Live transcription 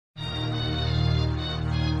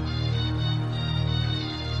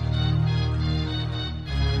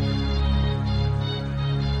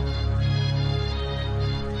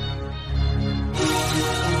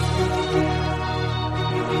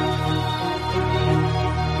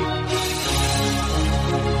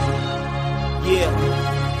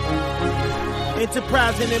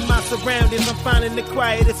Enterprising in my surroundings, I'm finding the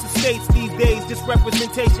quietest estates these days. This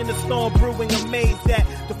representation of storm brewing, amazed that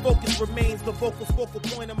the focus remains the focal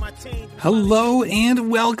point of my change. Hello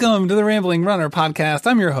and welcome to the Rambling Runner podcast.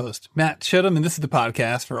 I'm your host, Matt Chittum, and this is the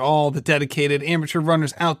podcast for all the dedicated amateur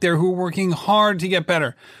runners out there who are working hard to get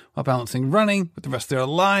better while balancing running with the rest of their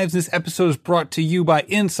lives. This episode is brought to you by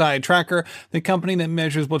Inside Tracker, the company that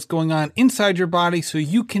measures what's going on inside your body so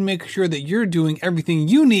you can make sure that you're doing everything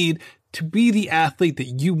you need to be the athlete that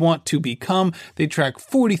you want to become. They track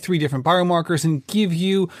 43 different biomarkers and give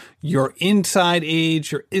you your inside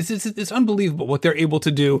age. It's unbelievable what they're able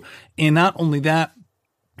to do. And not only that,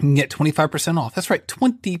 you can get 25% off. That's right,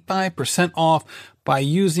 25% off by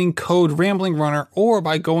using code RamblingRunner or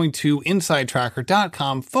by going to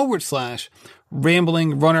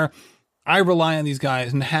insidetracker.com/RamblingRunner. I rely on these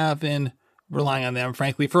guys and have been relying on them,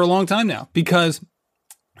 frankly, for a long time now, because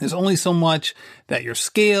there's only so much that your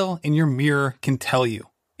scale and your mirror can tell you.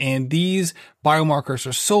 And these biomarkers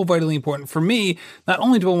are so vitally important for me. Not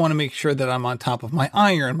only do I want to make sure that I'm on top of my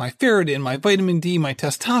iron, my ferritin, my vitamin D, my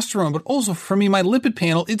testosterone, but also for me, my lipid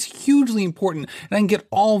panel, it's hugely important. And I can get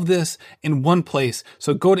all of this in one place.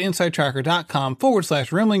 So go to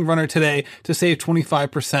insidetracker.com/RamblingRunner today to save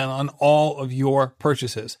 25% on all of your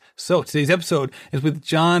purchases. So today's episode is with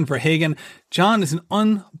John Verhagen. John is an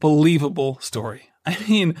unbelievable story. I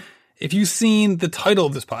mean, if you've seen the title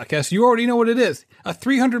of this podcast, you already know what it is. A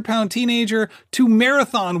 300-pound teenager to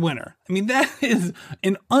marathon winner. I mean, that is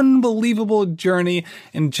an unbelievable journey.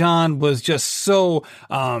 And John was just so,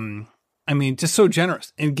 just so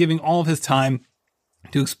generous in giving all of his time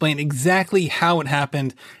to explain exactly how it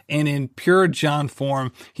happened. And in pure John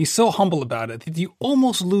form, he's so humble about it that you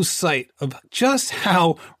almost lose sight of just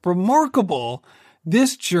how remarkable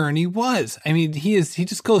this journey was. I mean, he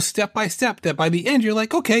just goes step by step that by the end, you're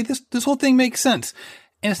like, okay, this whole thing makes sense.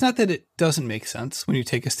 And it's not that it doesn't make sense when you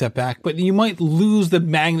take a step back, but you might lose the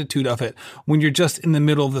magnitude of it when you're just in the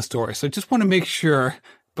middle of the story. So I just want to make sure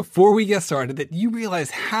before we get started that you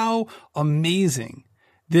realize how amazing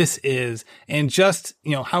this is and just,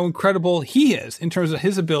 how incredible he is in terms of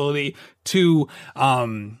his ability to,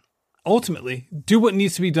 ultimately do what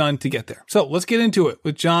needs to be done to get there. So let's get into it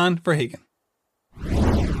with John Verhagen.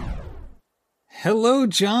 Hello,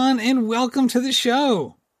 John, and welcome to the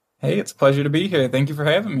show. Hey, it's a pleasure to be here. Thank you for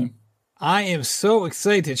having me. I am so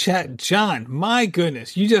excited to chat. John, my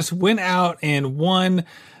goodness, you just went out and won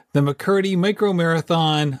the McCurdy Micro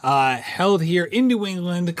Marathon held here in New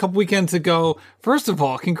England a couple weekends ago. First of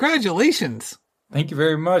all, congratulations. Thank you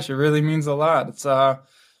very much. It really means a lot. It's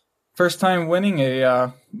first time winning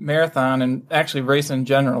a marathon and actually race in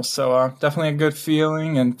general. So definitely a good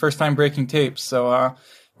feeling and first time breaking tapes. So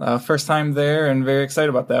first time there and very excited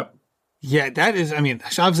about that. Yeah, that is,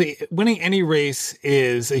 obviously winning any race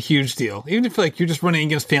is a huge deal. Even if you're just running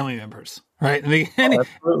against family members, right?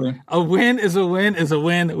 Absolutely. A win is a win is a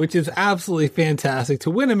win, which is absolutely fantastic.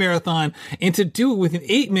 To win a marathon and to do it with an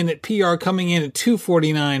 8-minute PR coming in at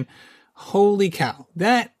 2:49. Holy cow.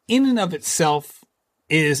 That in and of itself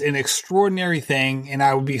is an extraordinary thing. And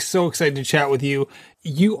I would be so excited to chat with you.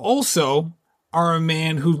 You also are a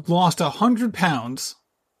man who lost 100 pounds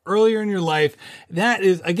earlier in your life. That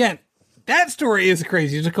is, again, that story is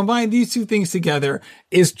crazy. To combine these two things together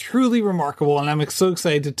is truly remarkable. And I'm so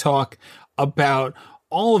excited to talk about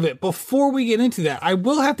all of it. Before we get into that, I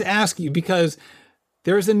will have to ask you, because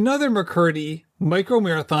there's another McCurdy Micro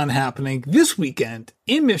Marathon happening this weekend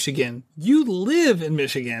in Michigan. You live in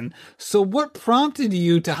Michigan. So what prompted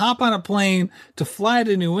you to hop on a plane to fly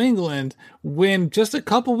to New England when just a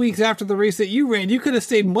couple weeks after the race that you ran, you could have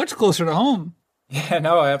stayed much closer to home? Yeah,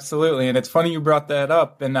 no, absolutely. And it's funny you brought that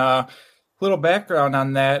up. And little background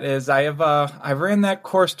on that is I ran that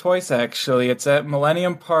course twice, actually. It's at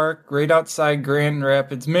Millennium Park, right outside Grand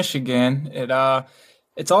Rapids, Michigan.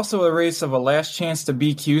 It's also a race of a Last Chance to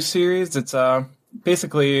BQ series. It's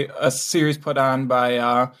basically a series put on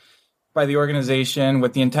by the organization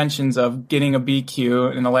with the intentions of getting a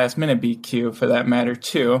BQ and a last-minute BQ, for that matter,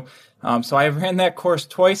 too. So I ran that course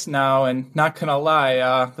twice now, and not gonna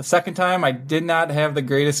lie, the second time I did not have the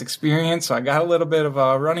greatest experience, so I got a little bit of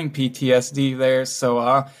running PTSD there. So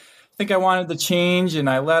I think I wanted to change, and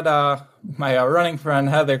I let my running friend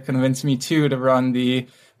Heather convince me too to run the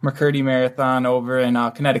McCurdy Marathon over in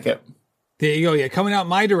Connecticut. There you go. Yeah, coming out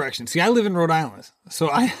my direction. See, I live in Rhode Island. So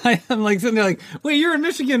I'm like sitting there like, wait, you're in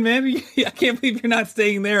Michigan, man. I can't believe you're not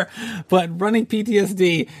staying there. But running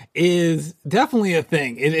PTSD is definitely a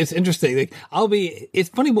thing. It's interesting. Like it's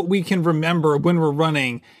funny what we can remember when we're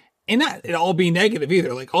running, and not it all be negative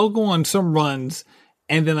either. Like I'll go on some runs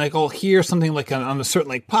and then like I'll hear something like on a certain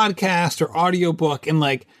like podcast or audiobook, and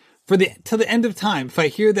like till the end of time, if I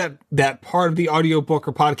hear that part of the audiobook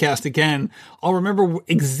or podcast again, I'll remember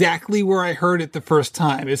exactly where I heard it the first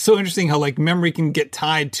time. It's so interesting how like memory can get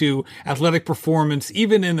tied to athletic performance,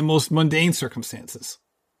 even in the most mundane circumstances.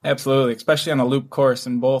 Absolutely, especially on a loop course,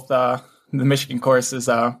 and both the Michigan course is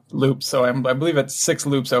loops. So I believe it's 6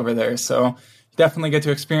 loops over there. So you definitely get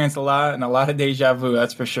to experience a lot and a lot of deja vu,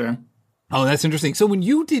 that's for sure. Oh, that's interesting. So when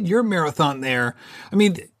you did your marathon there, I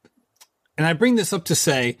mean, and I bring this up to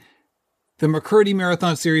say, the McCurdy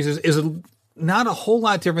Marathon Series is not a whole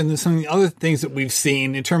lot different than some of the other things that we've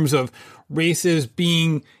seen in terms of races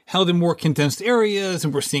being held in more condensed areas.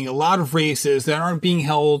 And we're seeing a lot of races that aren't being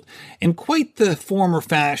held in quite the form or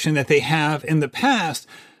fashion that they have in the past.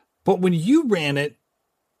 But when you ran it,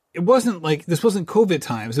 it wasn't like, this wasn't COVID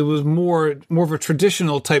times. It was more of a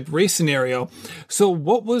traditional type race scenario. So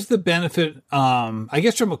what was the benefit, I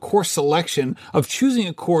guess from a course selection, of choosing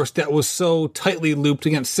a course that was so tightly looped,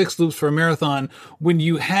 again, 6 loops for a marathon, when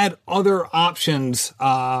you had other options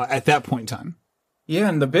at that point in time? Yeah,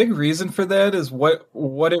 and the big reason for that is what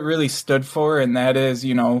it really stood for, and that is,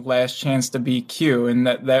 last chance to BQ, and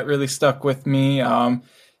that really stuck with me.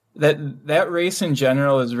 That race in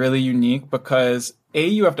general is really unique because A,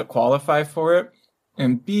 you have to qualify for it,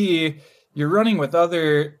 and B, you're running with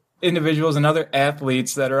other individuals and other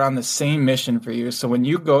athletes that are on the same mission for you. So when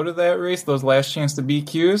you go to that race, those last chance to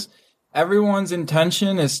BQs, everyone's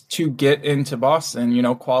intention is to get into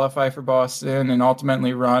Boston, qualify for Boston and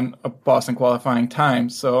ultimately run a Boston qualifying time.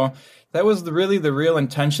 So that was really the real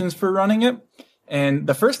intentions for running it. And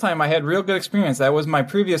the first time I had real good experience. That was my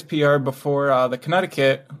previous PR before the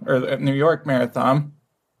Connecticut or New York marathon.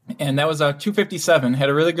 And that was 2:57. Had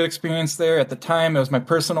a really good experience there. At the time, it was my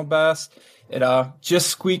personal best. It just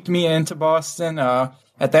squeaked me into Boston.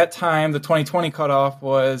 At that time, the 2020 cutoff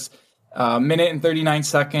was a minute and 39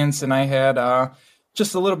 seconds, and I had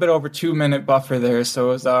just a little bit over 2-minute buffer there. So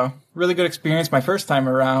it was a really good experience my first time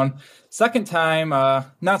around. Second time,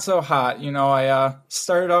 not so hot. I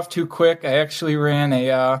started off too quick. I actually ran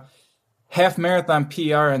a half marathon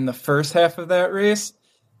PR in the first half of that race.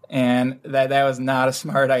 And that was not a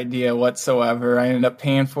smart idea whatsoever. I ended up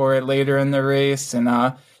paying for it later in the race, and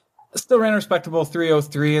still ran a respectable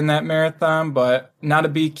 3:03 in that marathon, but not a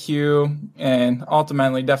BQ, and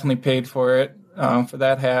ultimately definitely paid for it for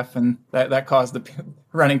that half, and that caused the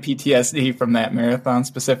running PTSD from that marathon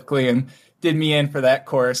specifically, and did me in for that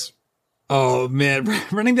course. Oh man,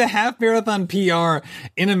 running the half marathon PR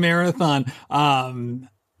in a marathon.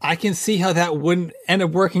 I can see how that wouldn't end up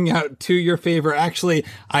working out to your favor. Actually,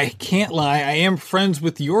 I can't lie. I am friends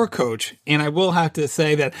with your coach, and I will have to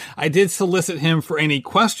say that I did solicit him for any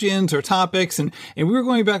questions or topics, and we were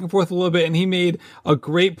going back and forth a little bit, and he made a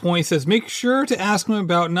great point. He says, make sure to ask him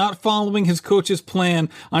about not following his coach's plan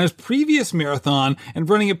on his previous marathon and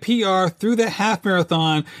running a PR through the half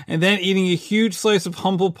marathon and then eating a huge slice of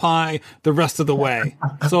humble pie the rest of the way.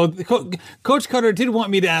 So Coach Cutter did want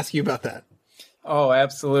me to ask you about that. Oh,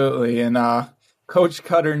 absolutely. And Coach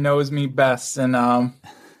Cutter knows me best. And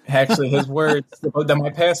actually, his words, my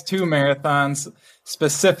past 2 marathons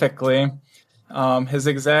specifically, his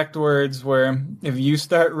exact words were, if you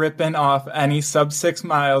start ripping off any sub 6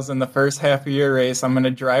 miles in the first half of your race, I'm going to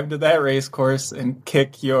drive to that race course and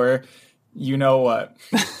kick your you-know-what.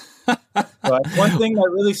 But one thing that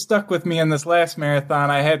really stuck with me in this last marathon,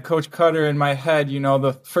 I had Coach Cutter in my head,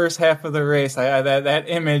 the first half of the race, that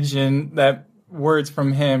image and that words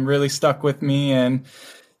from him really stuck with me. And,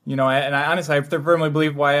 I honestly, I firmly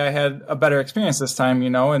believe why I had a better experience this time,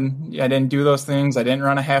 and I didn't do those things. I didn't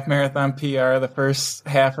run a half marathon PR the first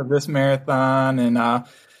half of this marathon. And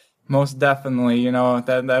most definitely,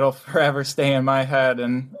 that'll forever stay in my head.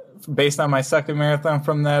 And based on my second marathon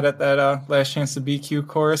from that at that last chance to BQ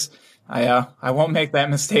course, I won't make that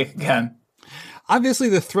mistake again. Obviously,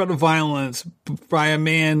 the threat of violence by a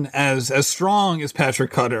man as strong as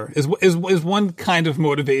Patrick Cutter is one kind of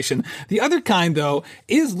motivation. The other kind, though,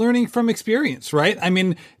 is learning from experience, right? I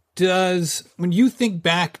mean, when you think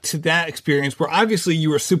back to that experience where obviously you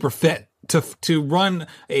were super fit to run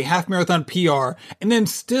a half marathon PR, and then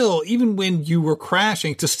still, even when you were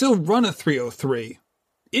crashing, to still run a 3:03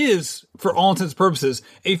 is, for all intents and purposes,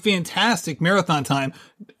 a fantastic marathon time.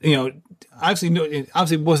 Obviously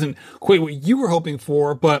it wasn't quite what you were hoping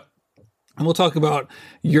for, but, and we'll talk about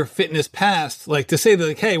your fitness past, like to say that,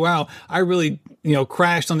 like, hey, wow, I really,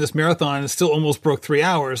 crashed on this marathon and still almost broke 3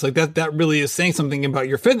 hours. Like that really is saying something about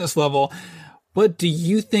your fitness level. But do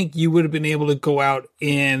you think you would have been able to go out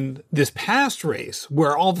in this past race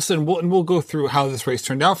where all of a sudden, we'll go through how this race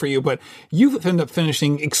turned out for you, but you've ended up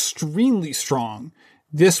finishing extremely strong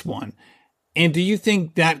this one. And do you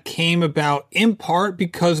think that came about in part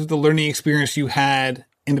because of the learning experience you had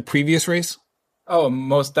in the previous race? Oh,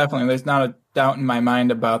 most definitely. There's not a doubt in my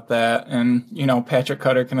mind about that. And, Patrick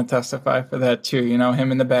Cutter can testify for that too.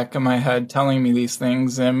 Him in the back of my head telling me these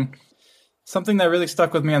things. And something that really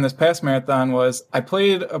stuck with me on this past marathon was I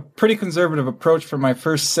played a pretty conservative approach for my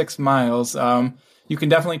first 6 miles. You can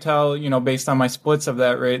definitely tell, based on my splits of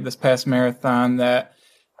that rate this past marathon, that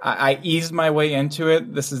I eased my way into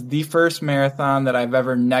it. This is the first marathon that I've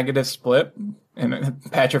ever negative split. And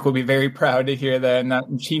Patrick will be very proud to hear that.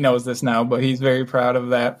 He knows this now, but he's very proud of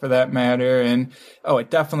that for that matter. And, it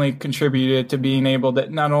definitely contributed to being able to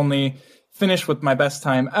not only finish with my best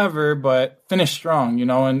time ever, but finish strong,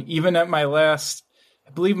 and even at my last,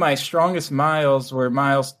 I believe my strongest miles were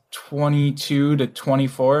miles 22 to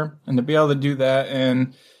 24. And to be able to do that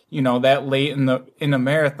and, that late in the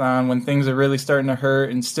marathon when things are really starting to hurt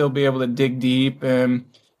and still be able to dig deep and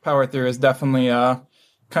power through is definitely a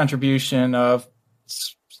contribution of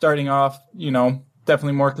starting off,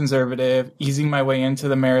 definitely more conservative, easing my way into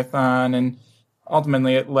the marathon, and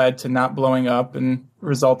ultimately it led to not blowing up and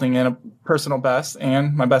resulting in a personal best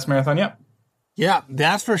and my best marathon yet. Yeah,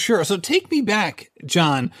 that's for sure. So take me back,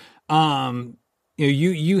 John.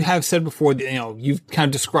 You have said before that, you've kind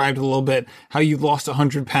of described a little bit how you lost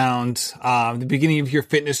 100 pounds, the beginning of your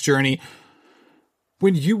fitness journey.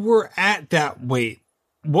 When you were at that weight,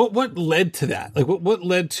 what led to that? Like what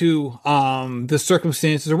led to the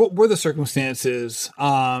circumstances, or what were the circumstances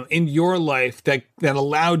in your life that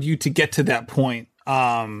allowed you to get to that point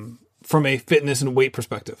from a fitness and weight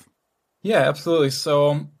perspective? Yeah, absolutely.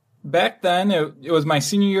 So back then, it was my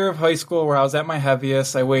senior year of high school where I was at my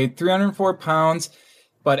heaviest. I weighed 304 pounds,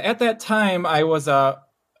 but at that time I was on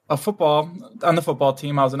the football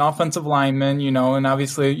team. I was an offensive lineman, and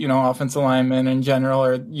obviously, offensive linemen in general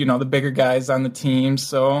are, the bigger guys on the team.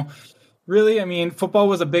 So really, football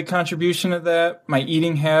was a big contribution to that. My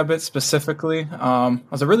eating habits specifically. I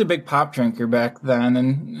was a really big pop drinker back then,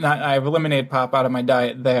 and I've eliminated pop out of my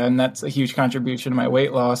diet then. That's a huge contribution to my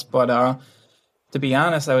weight loss. But, to be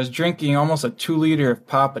honest, I was drinking almost a 2 liter of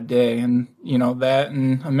pop a day, and, that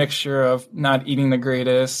and a mixture of not eating the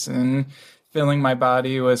greatest and filling my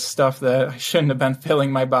body with stuff that I shouldn't have been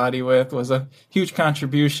filling my body with was a huge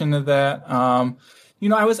contribution to that.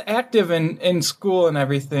 I was active in school and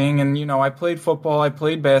everything, and, I played football, I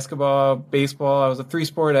played basketball, baseball. I was a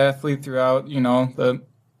 3-sport athlete throughout, the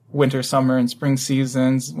winter, summer, and spring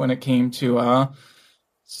seasons when it came to,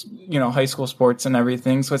 high school sports and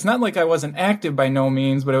everything. So it's not like I wasn't active by no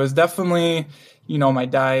means, but it was definitely, my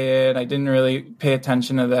diet. I didn't really pay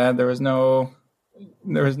attention to that. There was no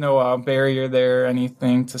barrier there or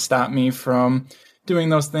anything to stop me from doing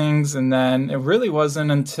those things. And then it really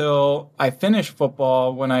wasn't until I finished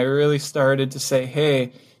football when I really started to say,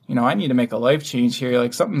 hey, I need to make a life change here.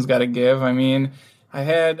 Like something's got to give. I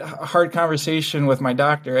had a hard conversation with my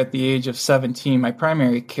doctor at the age of 17, my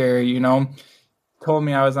primary care, told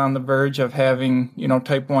me I was on the verge of having,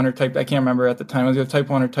 type 1 or I can't remember at the time, it was either type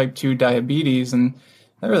 1 or type 2 diabetes. And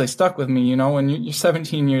that really stuck with me, when you're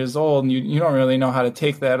 17 years old and you don't really know how to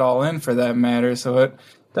take that all in for that matter. So it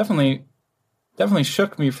definitely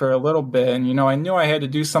shook me for a little bit. And, I knew I had to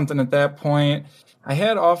do something at that point. I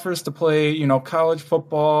had offers to play, college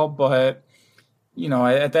football, but,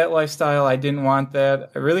 at that lifestyle, I didn't want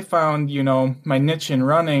that. I really found, my niche in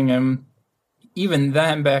running. And even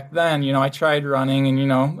then, back then, I tried running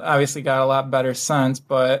and, obviously got a lot better since,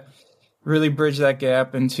 but really bridged that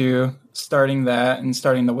gap into starting that and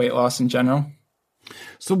starting the weight loss in general.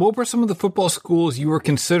 So what were some of the football schools you were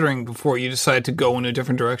considering before you decided to go in a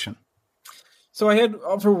different direction? So I had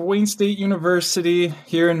for Wayne State University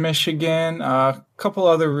here in Michigan, a couple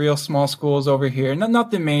other real small schools over here.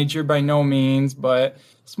 Nothing major by no means, but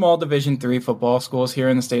small Division III football schools here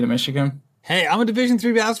in the state of Michigan. Hey, I'm a Division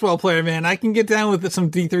III basketball player, man. I can get down with some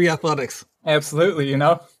D3 athletics. Absolutely,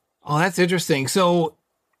 Oh, that's interesting. So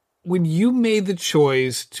when you made the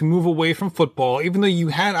choice to move away from football, even though you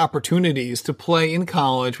had opportunities to play in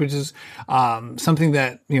college, which is something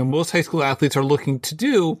that most high school athletes are looking to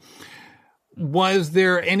do, was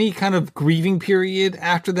there any kind of grieving period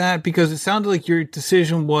after that? Because it sounded like your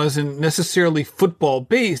decision wasn't necessarily football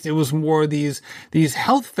based. It was more these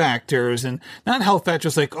health factors, and not health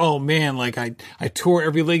factors like, oh man, like I tore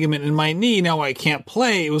every ligament in my knee. Now I can't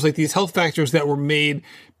play. It was like these health factors that were made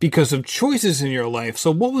because of choices in your life.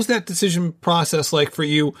 So what was that decision process like for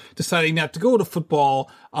you, deciding not to go to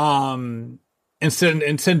football,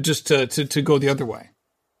 instead just to go the other way?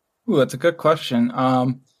 Ooh, that's a good question.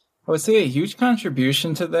 I would say a huge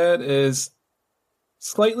contribution to that is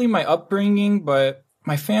slightly my upbringing, but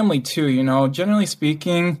my family too. Generally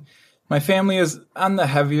speaking, my family is on the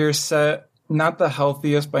heavier set, not the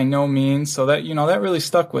healthiest by no means. So that, that really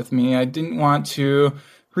stuck with me. I didn't want to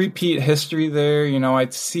repeat history there.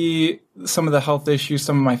 I'd see some of the health issues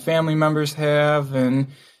some of my family members have. And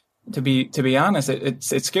to be honest, it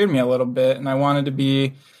scared me a little bit, and I wanted to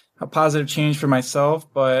be a positive change for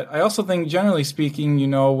myself. But I also think, generally speaking,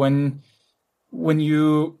 when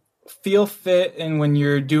you feel fit and when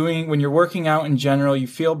you're working out in general, you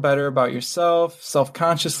feel better about yourself.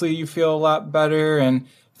 Self-consciously, you feel a lot better. And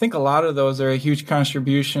I think a lot of those are a huge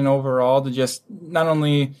contribution overall to just not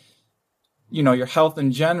only, your health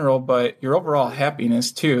in general, but your overall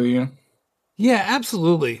happiness too. Yeah,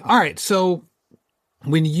 absolutely. All right. So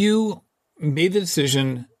when you made the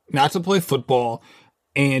decision not to play football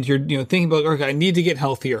and you're, thinking about, okay, I need to get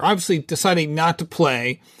healthier, obviously deciding not to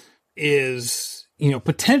play is,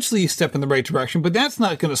 potentially a step in the right direction, but that's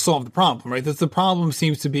not going to solve the problem, right? The problem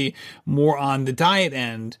seems to be more on the diet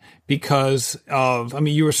end because of,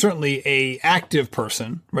 you were certainly a active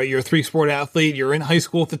person, right? You're a 3-sport athlete. You're in high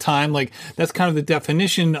school at the time. Like, that's kind of the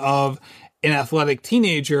definition of an athletic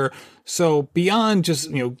teenager. So beyond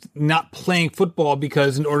just, not playing football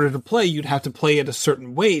because in order to play, you'd have to play at a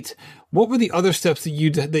certain weight. What were the other steps that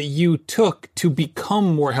you took to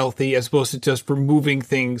become more healthy as opposed to just removing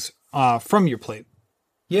things from your plate?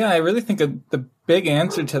 Yeah, I really think the big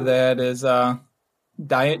answer to that is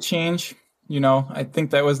diet change. I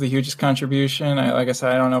think that was the hugest contribution. Like I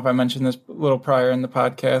said, I don't know if I mentioned this a little prior in the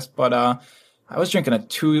podcast, but I was drinking a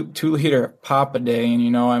 2-liter pop a day,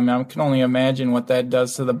 and I can only imagine what that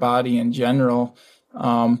does to the body in general.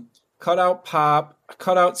 Cut out pop,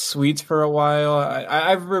 cut out sweets for a while.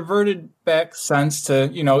 I've reverted back since to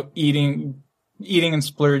eating and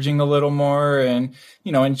splurging a little more, and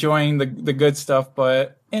enjoying the good stuff,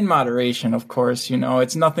 but in moderation, of course.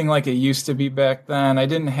 It's nothing like it used to be back then. I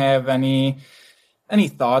didn't have any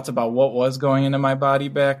thoughts about what was going into my body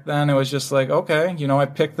back then. It was just like, okay, I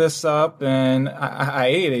picked this up and I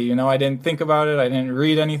ate it. I didn't think about it. I didn't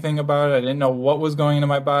read anything about it. I didn't know what was going into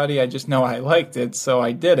my body. I just know I liked it, so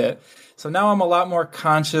I did it. So now I'm a lot more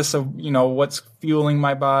conscious of, what's fueling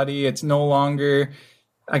my body. It's no longer,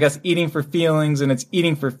 I guess, eating for feelings, and it's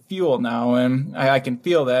eating for fuel now. And I can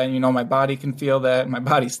feel that, my body can feel that. And my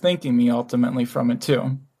body's thanking me ultimately from it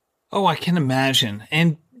too. Oh, I can imagine.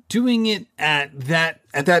 And doing it at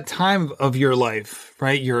that time of your life,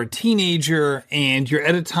 right? You're a teenager and you're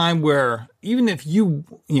at a time where even if you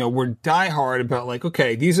were diehard about like,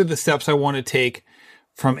 okay, these are the steps I want to take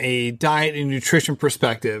from a diet and nutrition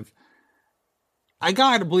perspective, I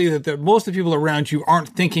got to believe that most of the people around you aren't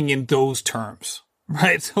thinking in those terms,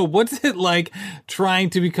 right? So what's it like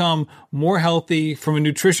trying to become more healthy from a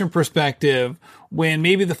nutrition perspective when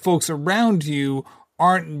maybe the folks around you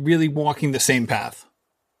aren't really walking the same path?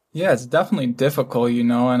 Yeah, it's definitely difficult,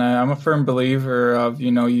 and I'm a firm believer of,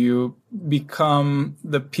 you become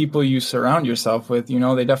the people you surround yourself with.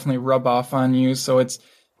 They definitely rub off on you. So it's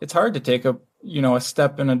hard to take a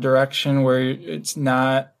step in a direction where it's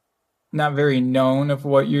not very known of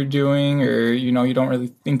what you're doing, or, you don't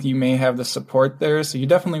really think you may have the support there. So you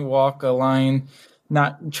definitely walk a line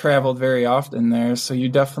not traveled very often there. So you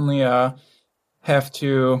definitely have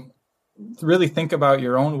to really think about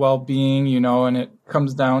your own well-being, and it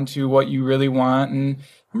comes down to what you really want. And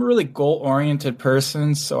I'm a really goal-oriented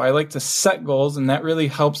person, so I like to set goals, and that really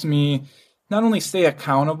helps me not only stay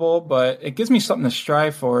accountable, but it gives me something to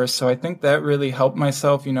strive for. So I think that really helped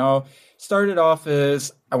myself. Started off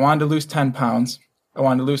as I wanted to lose 10 pounds. I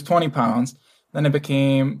wanted to lose 20 pounds. Then it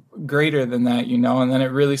became greater than that, and then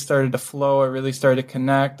it really started to flow. It really started to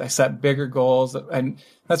connect. I set bigger goals. And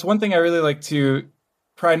that's one thing I really like to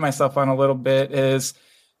pride myself on a little bit is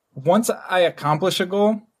once I accomplish a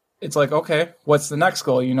goal, it's like, okay, what's the next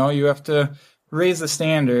goal? You have to raise the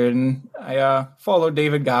standard. And I followed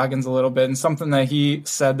David Goggins a little bit, and something that he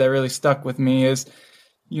said that really stuck with me is,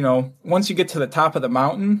 once you get to the top of the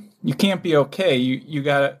mountain, you can't be okay. You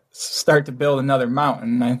got to start to build another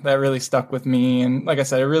mountain. That really stuck with me. And like I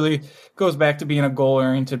said, it really goes back to being a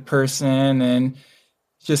goal-oriented person and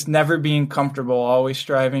just never being comfortable, always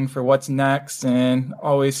striving for what's next and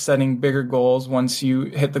always setting bigger goals once you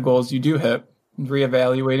hit the goals you do hit,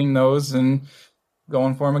 reevaluating those and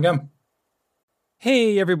going for them again.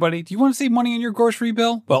 Hey, everybody. Do you want to save money on your grocery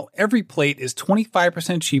bill? Well, every plate is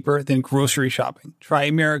 25% cheaper than grocery shopping. Try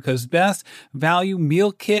America's best value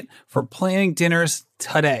meal kit for planning dinners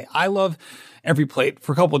today. I love every plate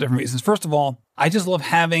for a couple of different reasons. First of all, I just love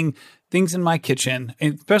having things in my kitchen,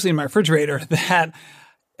 and especially in my refrigerator, that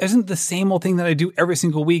isn't the same old thing that I do every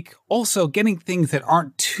single week. Also, getting things that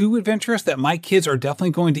aren't too adventurous that my kids are definitely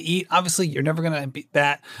going to eat. Obviously, you're never going to beat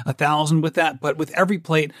that 1,000 with that, but with every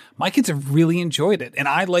plate, my kids have really enjoyed it, and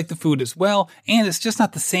I like the food as well, and it's just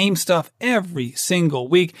not the same stuff every single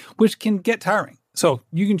week, which can get tiring. So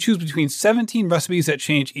you can choose between 17 recipes that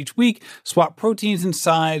change each week, swap proteins and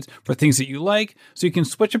sides for things that you like, so you can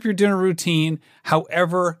switch up your dinner routine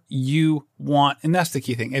however you want. And that's the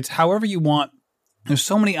key thing. It's however you want. There's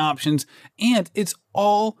so many options, and it's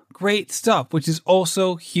all great stuff, which is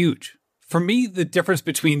also huge. For me, the difference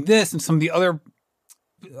between this and some of the other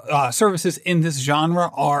services in this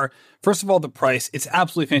genre are, first of all, the price. It's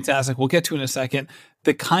absolutely fantastic. We'll get to it in a second.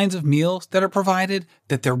 The kinds of meals that are provided,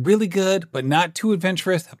 that they're really good, but not too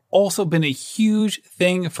adventurous, have also been a huge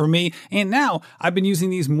thing for me. And now I've been using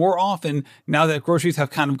these more often now that groceries have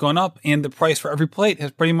kind of gone up and the price for every plate has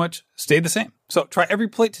pretty much stayed the same. So try Every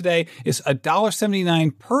Plate today. It's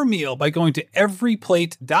 $1.79 per meal by going to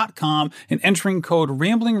everyplate.com and entering code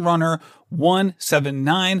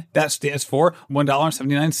RamblingRunner179. That stands for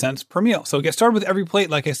 $1.79 per meal. So get started with Every Plate,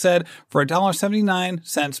 like I said, for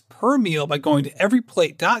 $1.79 per meal by going to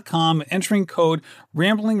everyplate.com and entering code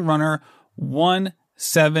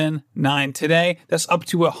RamblingRunner179 today. That's up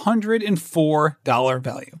to $104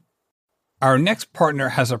 value. Our next partner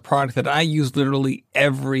has a product that I use literally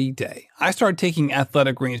every day. I started taking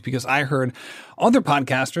Athletic Greens because I heard other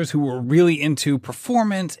podcasters who were really into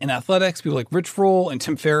performance and athletics, people like Rich Roll and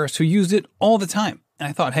Tim Ferriss, who used it all the time. And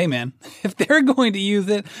I thought, hey man, if they're going to use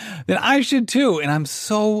it, then I should too. And I'm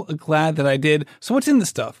so glad that I did. So what's in this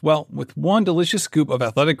stuff? Well, with one delicious scoop of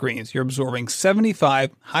Athletic Greens, you're absorbing 75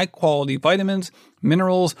 high-quality vitamins,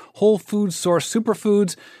 minerals, whole food source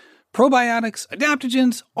superfoods, probiotics,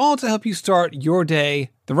 adaptogens, all to help you start your day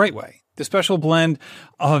the right way. The special blend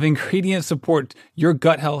of ingredients support your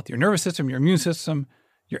gut health, your nervous system, your immune system,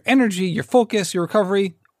 your energy, your focus, your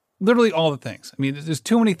recovery, literally all the things. I mean, there's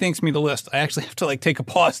too many things for me to list. I actually have to take a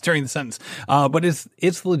pause during the sentence. But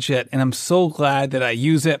it's legit, and I'm so glad that I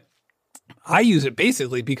use it. I use it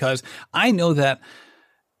basically because I know that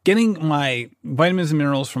getting my vitamins and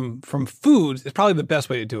minerals from foods is probably the best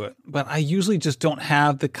way to do it. But I usually just don't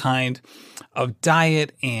have the kind of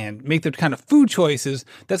diet and make the kind of food choices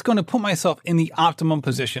that's going to put myself in the optimum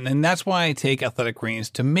position. And that's why I take Athletic Greens,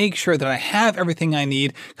 to make sure that I have everything I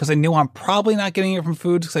need, because I know I'm probably not getting it from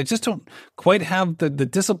foods because I just don't quite have the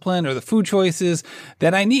discipline or the food choices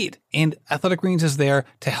that I need. And Athletic Greens is there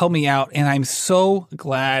to help me out. And I'm so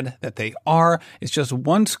glad that they are. It's just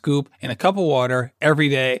one scoop in a cup of water every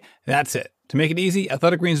day. That's it. To make it easy,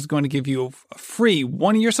 Athletic Greens is going to give you a free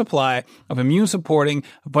 1-year supply of immune-supporting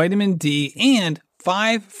vitamin D and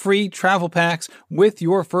 5 free travel packs with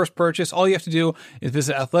your first purchase. All you have to do is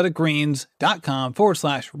visit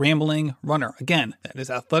athleticgreens.com/ramblingrunner. Again, that is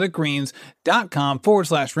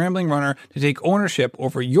athleticgreens.com/ramblingrunner to take ownership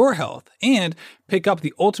over your health and pick up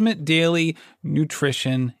the ultimate daily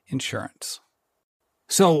nutrition insurance.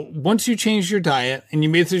 So once you changed your diet and you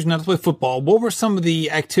made the decision not to play football, what were some of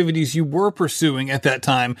the activities you were pursuing at that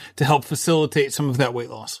time to help facilitate some of that weight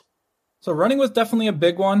loss? So running was definitely a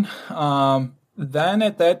big one. Then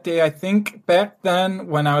at that day, I think back then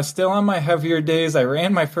when I was still on my heavier days, I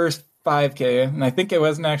ran my first 5K, and I think it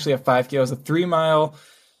wasn't actually a 5K. It was a 3-mile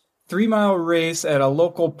race at a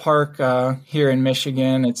local park here in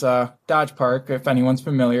Michigan. It's a Dodge Park, if anyone's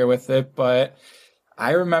familiar with it. But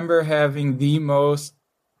I remember having the most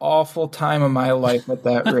awful time of my life at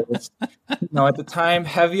that race. At the time,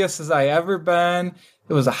 heaviest as I ever been.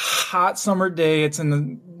 It was a hot summer day. It's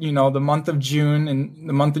in the month of June, and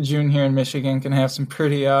the month of June here in Michigan can have some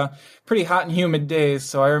pretty hot and humid days.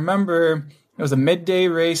 So I remember it was a midday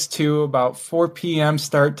race too, about 4 p.m.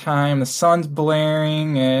 start time. The sun's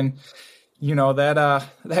blaring, and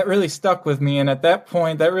that really stuck with me. And at that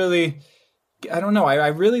point, that really, I don't know. I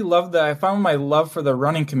really loved that. I found my love for the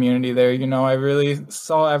running community there. I really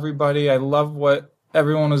saw everybody. I loved what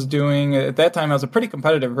everyone was doing. At that time, it was a pretty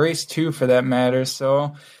competitive race too, for that matter. So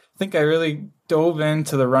I think I really dove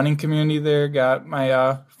into the running community there, got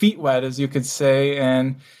my feet wet, as you could say.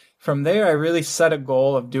 And from there, I really set a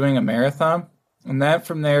goal of doing a marathon. And that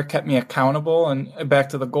from there kept me accountable and back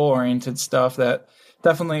to the goal-oriented stuff that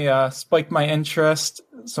definitely spiked my interest.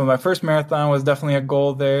 So my first marathon was definitely a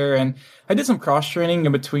goal there. And I did some cross-training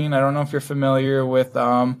in between. I don't know if you're familiar with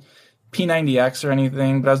P90X or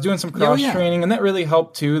anything, but I was doing some cross-training, and that really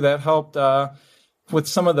helped too. That helped with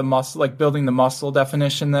some of the muscle, like building the muscle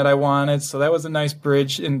definition that I wanted. So that was a nice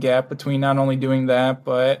bridge and gap between not only doing that,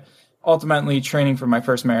 but ultimately training for my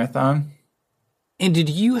first marathon. And did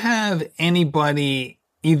you have anybody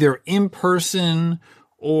either in person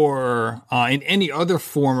or in any other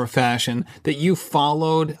form or fashion that you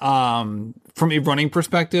followed from a running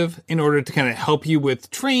perspective in order to kind of help you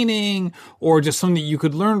with training, or just something that you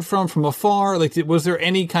could learn from afar? Like, was there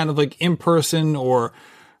any kind of like in-person or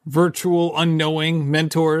virtual unknowing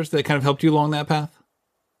mentors that kind of helped you along that path?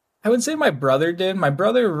 I would say my brother did. My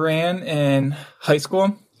brother ran in high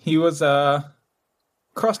school. He was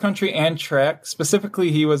cross country and track.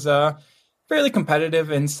 Specifically, he was fairly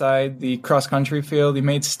competitive inside the cross country field. He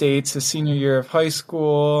made states his senior year of high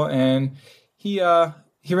school, and he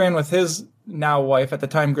ran with his now wife, at the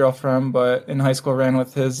time girlfriend, but in high school ran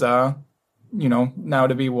with his now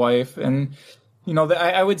to be wife. And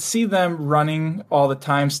I would see them running all the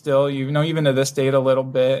time still, even to this date a little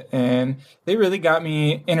bit, and they really got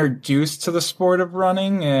me introduced to the sport of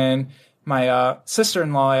running. And my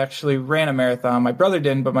sister-in-law actually ran a marathon. My brother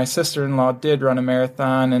didn't, but my sister-in-law did run a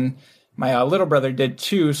marathon, and my little brother did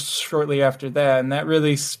too shortly after that, and that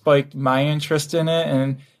really spiked my interest in it.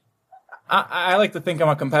 And I like to think I'm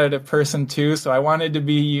a competitive person too, so I wanted to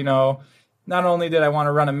be, not only did I want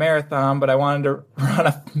to run a marathon, but I wanted to run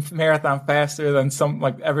a marathon faster than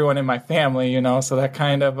everyone in my family, so that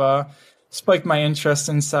kind of spiked my interest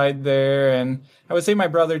inside there. And I would say my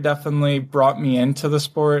brother definitely brought me into the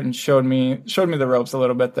sport and showed me the ropes a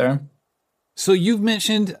little bit there. So you've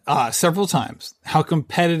mentioned several times how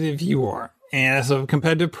competitive you are. And as a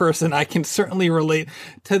competitive person, I can certainly relate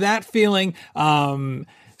to that feeling.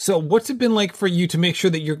 So what's it been like for you to make sure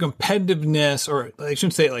that your competitiveness, or I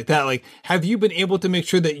shouldn't say it like that, like, have you been able to make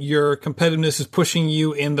sure that your competitiveness is pushing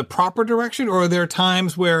you in the proper direction? Or are there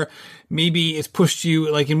times where maybe it's pushed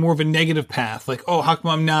you like in more of a negative path? Like, oh, how come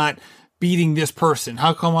I'm not beating this person?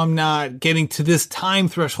 How come I'm not getting to this time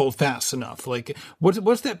threshold fast enough? Like,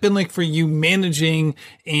 what's that been like for you, managing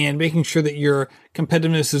and making sure that your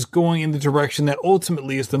competitiveness is going in the direction that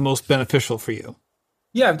ultimately is the most beneficial for you?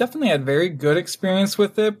 Yeah, I've definitely had very good experience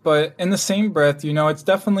with it, but in the same breath, it's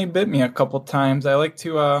definitely bit me a couple times. I like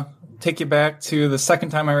to take you back to the second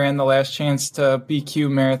time I ran the Last Chance to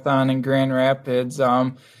BQ Marathon in Grand Rapids.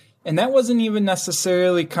 And that wasn't even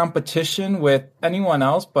necessarily competition with anyone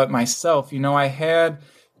else but myself. I had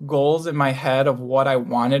goals in my head of what I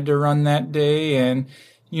wanted to run that day, and,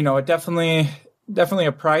 it definitely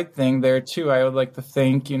a pride thing there too. I would like to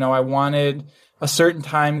think, I wanted a certain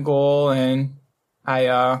time goal, and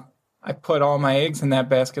I put all my eggs in that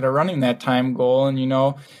basket of running that time goal.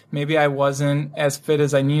 And, maybe I wasn't as fit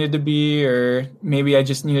as I needed to be, or maybe I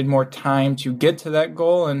just needed more time to get to that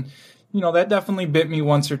goal. And, that definitely bit me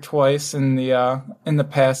once or twice in the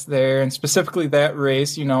past there. And specifically that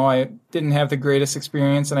race, I didn't have the greatest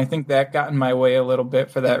experience, and I think that got in my way a little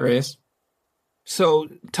bit for that race. So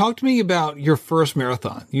talk to me about your first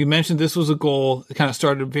marathon. You mentioned this was a goal that kind of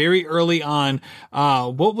started very early on.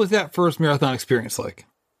 What was that first marathon experience like?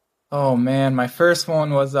 Oh man, my first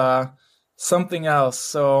one was something else.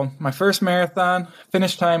 So my first marathon,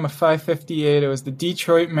 finish time of 5:58. It was the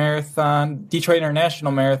Detroit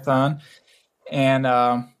International Marathon. And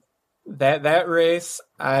that race,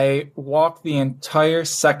 I walked the entire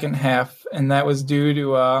second half, and that was due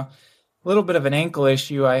to a little bit of an ankle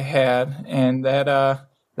issue I had, and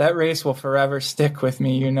that race will forever stick with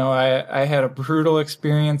me. I had a brutal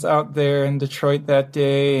experience out there in Detroit that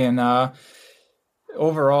day, and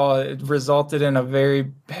overall it resulted in a very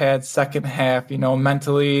bad second half,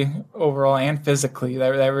 mentally overall and physically.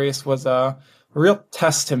 That race was a real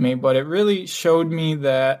test to me, but it really showed me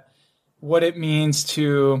that what it means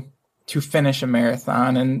to finish a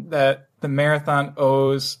marathon, and that the marathon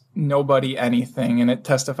owes nobody anything, and it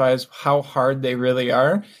testifies how hard they really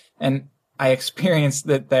are. And I experienced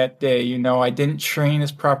that day. I didn't train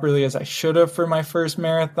as properly as I should have for my first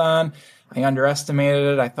marathon. I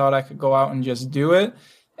underestimated it. I thought I could go out and just do it,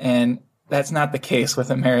 and that's not the case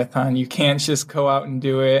with a marathon. You can't just go out and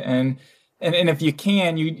do it, and if you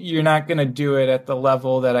can, you're not going to do it at the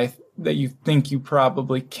level that you think you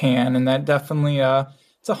probably can. And that definitely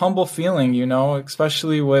it's a humble feeling,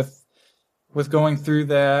 especially with going through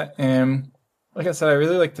that. And like I said, I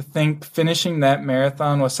really like to think finishing that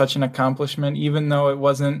marathon was such an accomplishment, even though it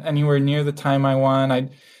wasn't anywhere near the time I want. I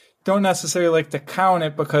don't necessarily like to count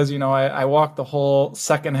it because, I walked the whole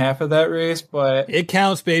second half of that race, but it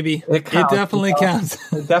counts, baby. It counts, it definitely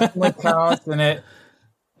counts. It definitely counts. And it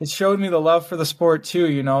showed me the love for the sport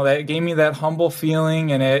too. That gave me that humble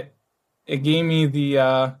feeling, and it gave me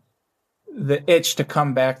the itch to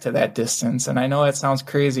come back to that distance. And I know that sounds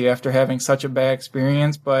crazy after having such a bad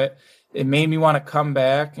experience, but it made me want to come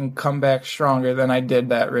back and come back stronger than I did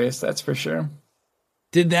that race. That's for sure.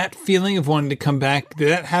 Did that feeling of wanting to come back, did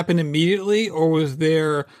that happen immediately, or was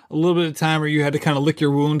there a little bit of time where you had to kind of lick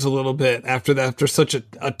your wounds a little bit after such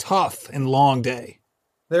a tough and long day?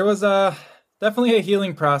 There was definitely a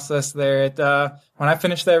healing process there. When I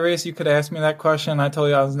finished that race, you could ask me that question. I told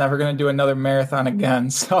you I was never going to do another marathon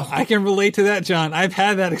again. So I can relate to that, John. I've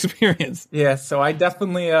had that experience. Yeah, so I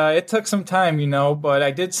definitely, it took some time, but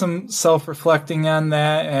I did some self-reflecting on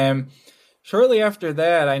that. And shortly after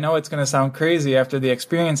that, I know it's going to sound crazy after the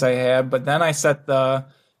experience I had, but then I set the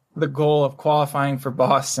goal of qualifying for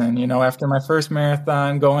Boston. After my first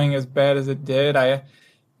marathon going as bad as it did,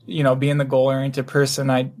 being the goal-oriented person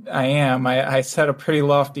I set a pretty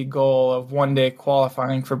lofty goal of one day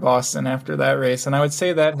qualifying for Boston after that race. And I would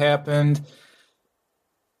say that happened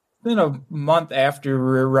in a month after we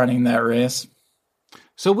were running that race.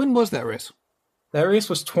 So when was that race? That race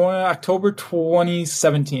was October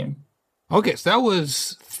 2017. Okay, so that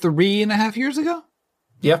was 3.5 years ago?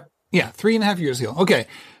 Yep. Yeah, 3.5 years ago. Okay,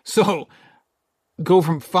 so go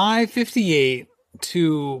from 5:58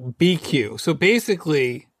 to BQ. So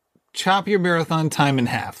basically, chop your marathon time in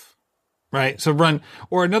half, right? So run,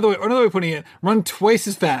 or another way of putting it, run twice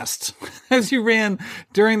as fast as you ran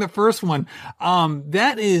during the first one.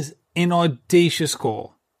 That is an audacious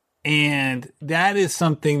goal. And that is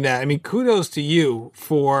something that, kudos to you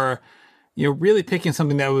for, really picking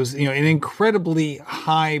something that was, an incredibly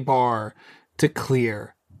high bar to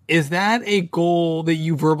clear. Is that a goal that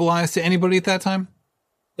you verbalized to anybody at that time?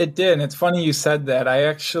 It did. And it's funny you said that. I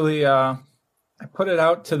actually, I put it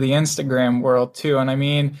out to the Instagram world too.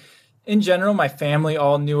 And in general, my family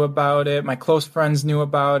all knew about it. My close friends knew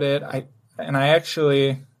about it. I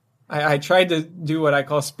tried to do what I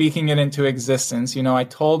call speaking it into existence. I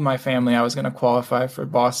told my family I was going to qualify for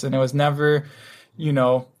Boston. It was never,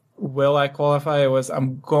 will I qualify? It was,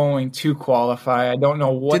 I'm going to qualify. I don't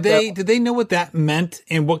know what. Did they know what that meant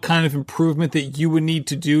and what kind of improvement that you would need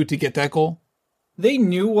to do to get that goal? They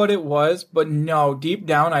knew what it was, but no, deep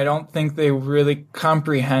down, I don't think they really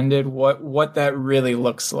comprehended what that really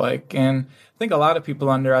looks like. And I think a lot of people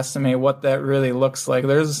underestimate what that really looks like.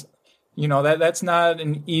 There's, that's not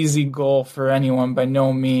an easy goal for anyone by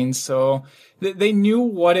no means. So they knew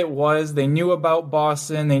what it was. They knew about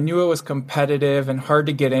Boston. They knew it was competitive and hard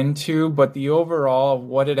to get into, but the overall of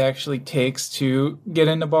what it actually takes to get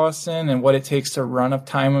into Boston and what it takes to run up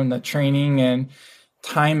time in the training and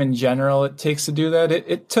time in general it takes to do that.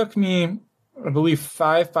 It took me, I believe,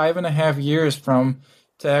 5.5 years to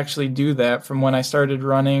actually do that from when I started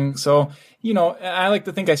running. So, I like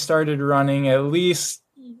to think I started running at least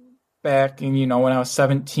back in, when I was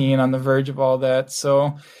 17 on the verge of all that.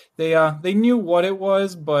 So they knew what it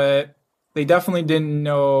was, but they definitely didn't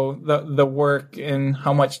know the work and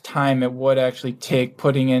how much time it would actually take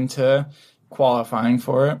putting into qualifying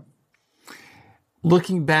for it.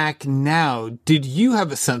 Looking back now, did you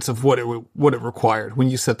have a sense of what it required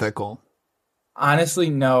when you set that goal?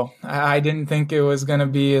 Honestly, no. I didn't think it was going to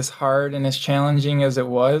be as hard and as challenging as it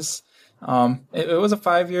was. It was a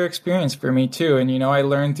 5-year experience for me too. And, I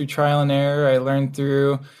learned through trial and error. I learned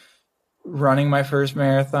through running my first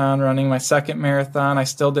marathon, running my second marathon. I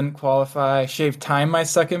still didn't qualify. I shaved time my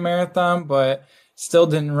second marathon, but still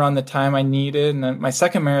didn't run the time I needed. And then my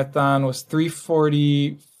second marathon was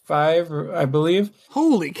 3:45, I believe.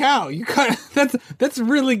 Holy cow! You cut that's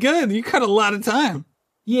really good. You cut a lot of time.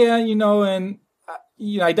 Yeah, and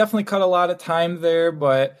I definitely cut a lot of time there,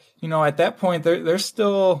 but at that point there's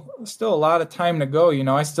still a lot of time to go.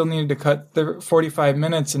 I still needed to cut 45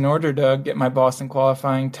 minutes in order to get my Boston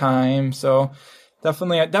qualifying time. So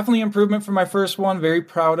definitely improvement from my first one. Very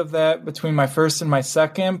proud of that between my first and my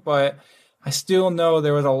second, but I still know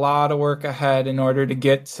there was a lot of work ahead in order to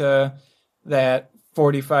get to that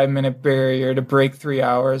 45-minute barrier to break 3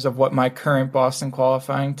 hours of what my current Boston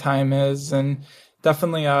qualifying time is. And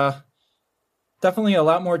definitely a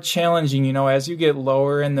lot more challenging, as you get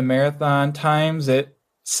lower in the marathon times,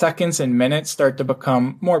 seconds and minutes start to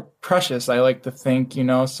become more precious, I like to think,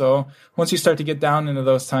 so once you start to get down into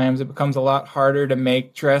those times, it becomes a lot harder to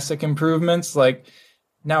make drastic improvements. Like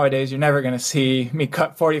nowadays, you're never going to see me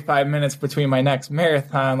cut 45 minutes between my next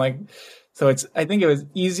marathon. So I think it was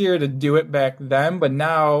easier to do it back then, but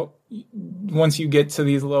now once you get to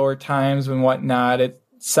these lower times and whatnot,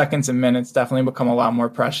 seconds and minutes definitely become a lot more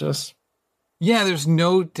precious. Yeah, there's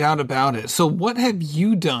no doubt about it. So what have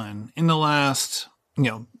you done in the last,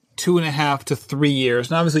 2.5 to 3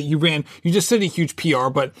 years? And obviously you just set a huge PR,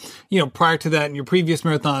 but, prior to that in your previous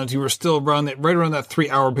marathons, you were still right around that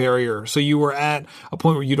 3-hour barrier. So you were at a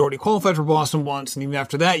point where you'd already qualified for Boston once. And even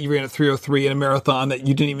after that, you ran a 3:03 in a marathon that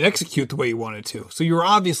you didn't even execute the way you wanted to. So you were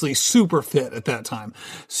obviously super fit at that time.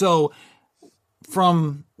 So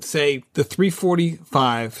from, say, the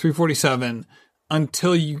 345, 347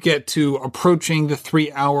 until you get to approaching the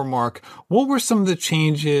 3-hour mark, what were some of the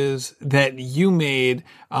changes that you made,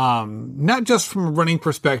 not just from a running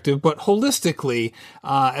perspective, but holistically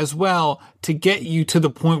as well, to get you to the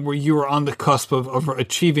point where you were on the cusp of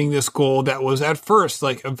achieving this goal that was at first,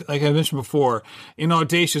 like I mentioned before, an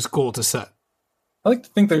audacious goal to set? I like to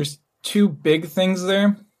think there's two big things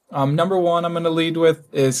there. Number one, I'm going to lead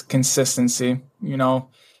with is consistency.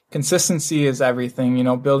 Consistency is everything,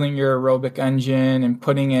 building your aerobic engine and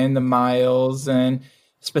putting in the miles, and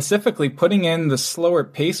specifically putting in the slower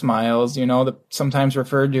pace miles, sometimes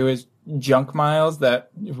referred to as junk miles that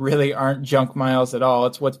really aren't junk miles at all.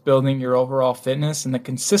 It's what's building your overall fitness and the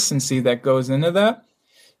consistency that goes into that.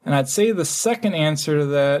 And I'd say the second answer to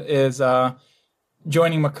that is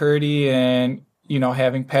joining McCurdy and,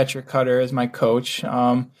 having Patrick Cutter as my coach.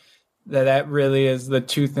 That really is the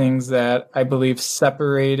two things that I believe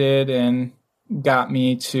separated and got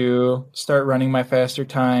me to start running my faster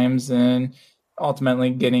times and ultimately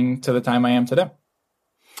getting to the time I am today.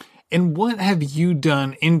 And what have you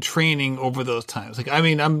done in training over those times?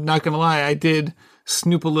 I'm not going to lie, I did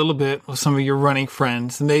snoop a little bit with some of your running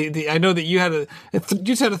friends, and I know that you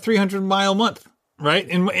just had a 300-mile month, right?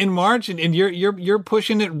 In March, and you're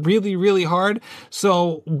pushing it really, really hard.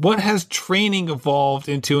 So what has training evolved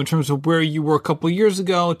into in terms of where you were a couple of years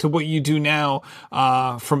ago to what you do now,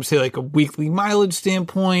 from say like a weekly mileage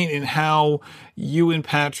standpoint, and how you and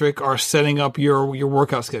Patrick are setting up your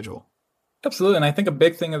workout schedule? Absolutely. And I think a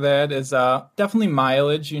big thing of that is definitely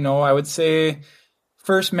mileage. I would say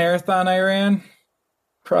first marathon I ran,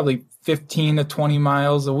 probably 15 to 20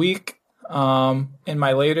 miles a week. In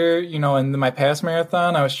my later, in my past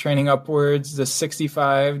marathon, I was training upwards to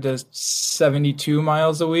 65 to 72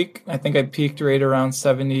 miles a week. I think I peaked right around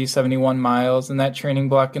 70, 71 miles in that training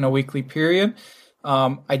block in a weekly period.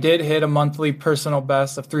 I did hit a monthly personal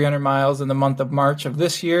best of 300 miles in the month of March of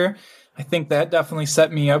this year. I think that definitely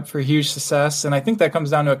set me up for huge success. And I think that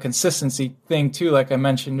comes down to a consistency thing too, like I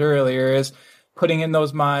mentioned earlier, is putting in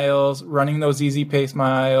those miles, running those easy pace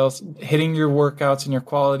miles, hitting your workouts and your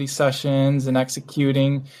quality sessions, and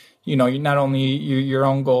executing, not only your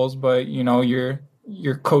own goals, but,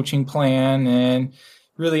 your coaching plan, and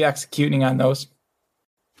really executing on those.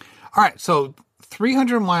 All right. So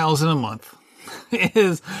 300 miles in a month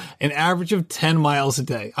is an average of 10 miles a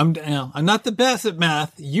day. I'm not the best at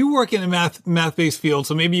math. You work in a math-based field,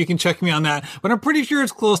 so maybe you can check me on that, but I'm pretty sure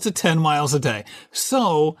it's close to 10 miles a day.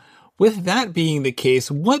 So with that being the case,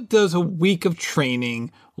 what does a week of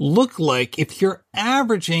training look like if you're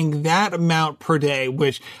averaging that amount per day,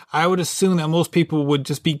 which I would assume that most people would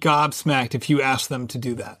just be gobsmacked if you asked them to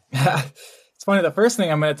do that? It's funny. The first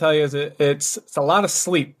thing I'm going to tell you is it's a lot of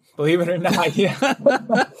sleep, believe it or not. Yeah.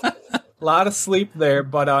 A lot of sleep there.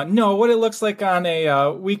 But no, what it looks like on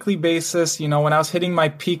a weekly basis, when I was hitting my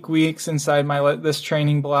peak weeks inside this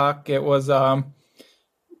training block, it was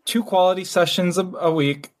 2 quality sessions a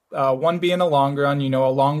week. One being a long run, a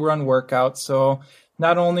long run workout. So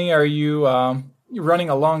not only are you running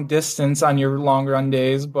a long distance on your long run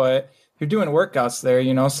days, but you're doing workouts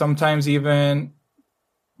there, sometimes even,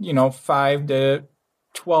 5 to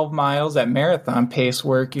 12 miles at marathon pace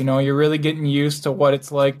work. You're really getting used to what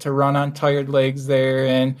it's like to run on tired legs there.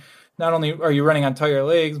 And not only are you running on tired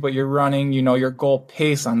legs, but you're running, your goal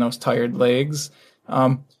pace on those tired legs.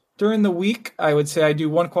 During the week, I would say I do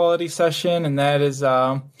 1 quality session, and that is,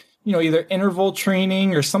 either interval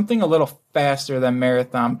training or something a little faster than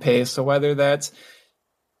marathon pace. So whether that's,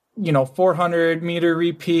 400-meter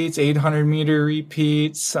repeats, 800-meter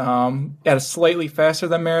repeats, at a slightly faster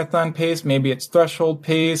than marathon pace, maybe it's threshold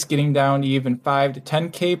pace, getting down to even 5 to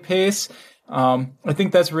 10K pace. I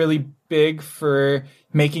think that's really big for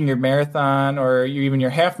making your marathon or even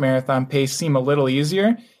your half marathon pace seem a little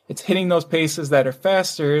easier. It's hitting those paces that are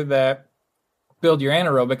faster that build your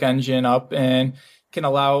anaerobic engine up and can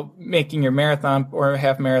allow making your marathon or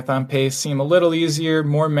half marathon pace seem a little easier,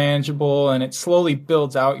 more manageable, and it slowly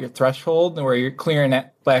builds out your threshold where you're clearing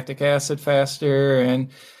that lactic acid faster. And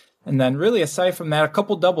then really aside from that, a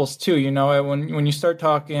couple doubles too, when you start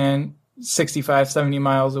talking 65, 70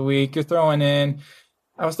 miles a week, I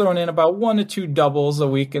was throwing in about 1 to 2 doubles a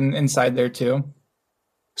week inside there too.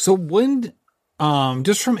 So when,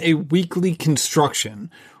 just from a weekly construction,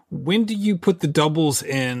 when do you put the doubles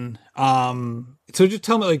in? So just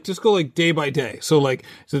tell me, just go day by day. So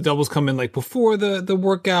the doubles come in before the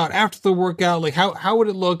workout, after the workout. How would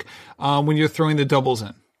it look when you're throwing the doubles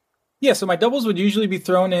in? Yeah, so my doubles would usually be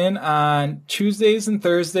thrown in on Tuesdays and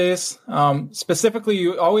Thursdays.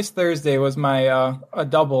 Specifically, always Thursday was my a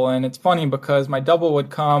double, and it's funny because my double would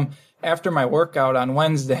come after my workout on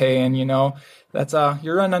Wednesday. And, that's,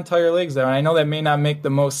 you're running on tired legs there. And I know that may not make the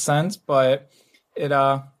most sense, but it,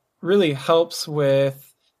 really helps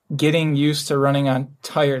with getting used to running on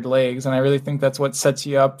tired legs. And I really think that's what sets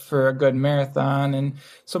you up for a good marathon. And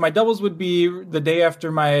so my doubles would be the day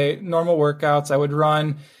after my normal workouts. I would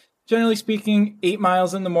run, generally speaking, 8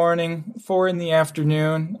 miles in the morning, 4 in the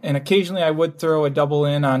afternoon. And occasionally I would throw a double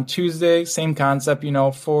in on Tuesday. Same concept,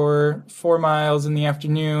 4 miles in the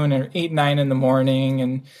afternoon or 8, 9 in the morning.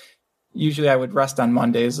 And usually I would rest on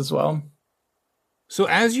Mondays as well. So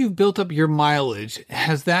as you've built up your mileage,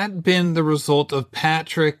 has that been the result of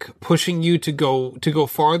Patrick pushing you to go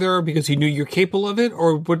farther because he knew you're capable of it?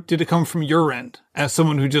 Or what did it come from your end as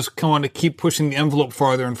someone who just want to keep pushing the envelope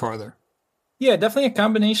farther and farther? Yeah, definitely a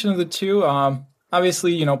combination of the two.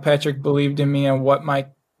 Obviously, Patrick believed in me and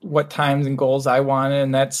what times and goals I wanted.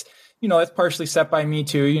 And that's partially set by me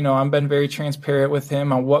too. I've been very transparent with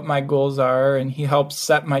him on what my goals are, and he helps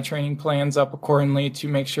set my training plans up accordingly to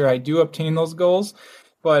make sure I do obtain those goals.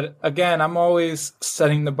 But again, I'm always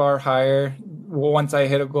setting the bar higher. Once I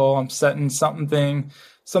hit a goal, I'm setting something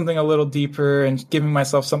a little deeper and giving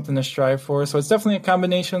myself something to strive for. So it's definitely a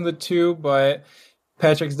combination of the two, but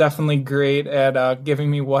Patrick's definitely great at giving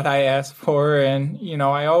me what I ask for. And,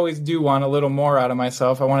 I always do want a little more out of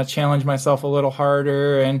myself. I want to challenge myself a little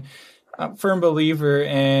harder, and I'm a firm believer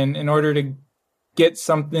in order to get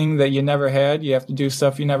something that you never had, you have to do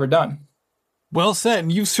stuff you never done. Well said.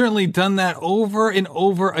 And you've certainly done that over and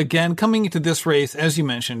over again. Coming into this race, as you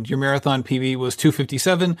mentioned, your marathon PB was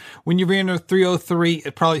 2:57. When you ran a 3:03,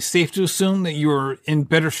 it's probably safe to assume that you were in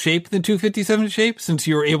better shape than 2:57 shape, since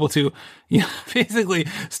you were able to, basically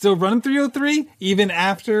still run 3:03 even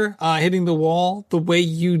after hitting the wall the way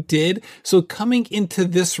you did. So coming into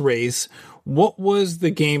this race, what was the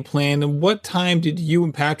game plan, and what time did you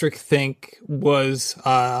and Patrick think was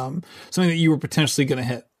something that you were potentially going to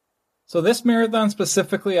hit? So this marathon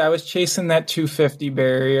specifically, I was chasing that 250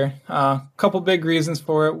 barrier. A couple big reasons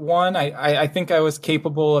for it. One, I think I was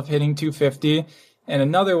capable of hitting 250, and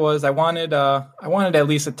another was I wanted at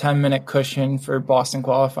least a 10-minute cushion for Boston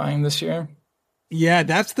qualifying this year. Yeah,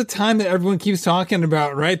 that's the time that everyone keeps talking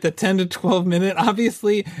about, right? The 10 to 12 minute.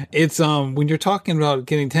 Obviously, it's when you're talking about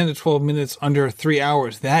getting 10 to 12 minutes under 3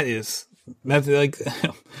 hours, that's like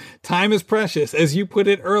time is precious, as you put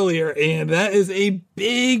it earlier, and that is a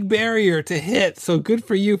big barrier to hit. So good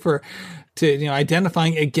for you to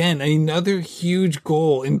identifying again another huge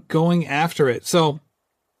goal and going after it. So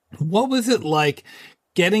what was it like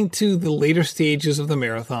getting to the later stages of the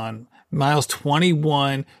marathon, miles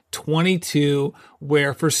 21, 22,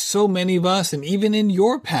 where for so many of us, and even in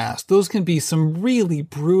your past, those can be some really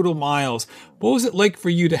brutal miles? What was it like for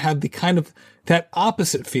you to have the kind of that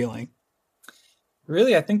opposite feeling?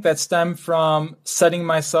 Really, I think that stemmed from setting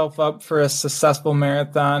myself up for a successful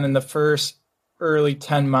marathon in the first early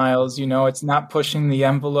 10 miles. It's not pushing the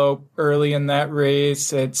envelope early in that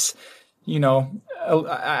race. It's,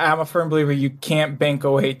 I'm a firm believer you can't bank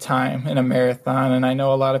away time in a marathon. And I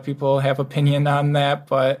know a lot of people have opinion on that,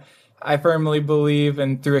 but I firmly believe,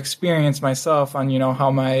 and through experience myself on,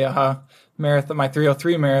 how my marathon, my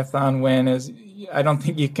 3:03 marathon win is, I don't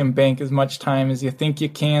think you can bank as much time as you think you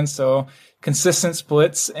can. So consistent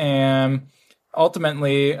splits, and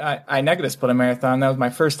ultimately I negative split a marathon. That was my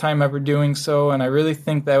first time ever doing so, and I really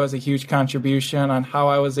think that was a huge contribution on how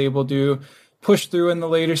I was able to push through in the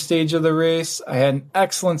later stage of the race. I had an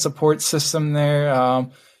excellent support system there.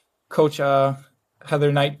 Coach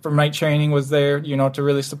Heather Knight from Night Training was there, to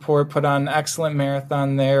really support, put on an excellent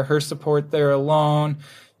marathon there. Her support there alone.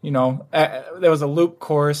 There was a loop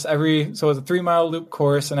course so it was a 3-mile loop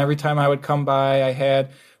course, and every time I would come by, I had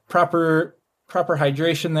proper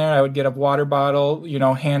hydration there. I would get a water bottle,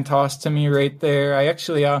 hand tossed to me right there. I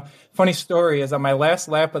actually, funny story is on my last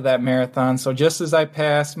lap of that marathon. So just as I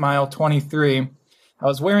passed mile 23, I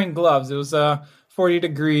was wearing gloves. It was a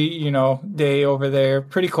 40-degree, day over there,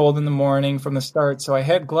 pretty cold in the morning from the start. So I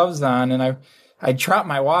had gloves on, and I dropped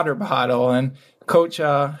my water bottle, and Coach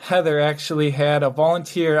Heather actually had a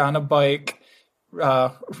volunteer on a bike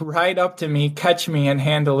ride up to me, catch me, and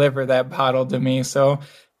hand deliver that bottle to me. So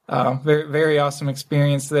very, very awesome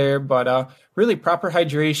experience there, but really proper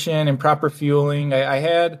hydration and proper fueling. I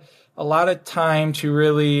had a lot of time to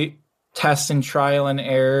really test and trial and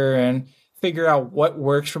error and figure out what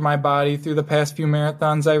works for my body through the past few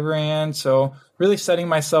marathons I ran. So really setting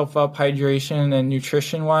myself up hydration and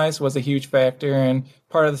nutrition wise was a huge factor, and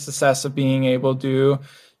part of the success of being able to,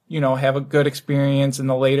 have a good experience in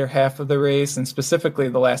the later half of the race, and specifically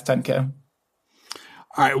the last 10K.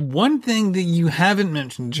 All right. One thing that you haven't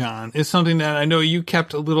mentioned, John, is something that I know you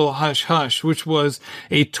kept a little hush hush, which was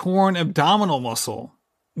a torn abdominal muscle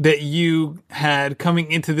that you had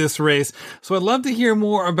coming into this race. So I'd love to hear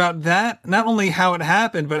more about that. Not only how it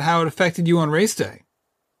happened, but how it affected you on race day.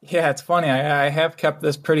 Yeah, it's funny. I have kept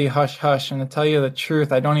this pretty hush hush, and to tell you the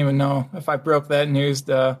truth, I don't even know if I broke that news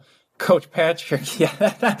to Coach Patrick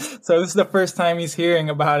yet. So this is the first time he's hearing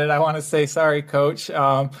about it. I want to say sorry, Coach.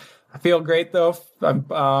 I feel great though.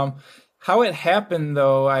 How it happened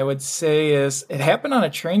though, I would say is it happened on a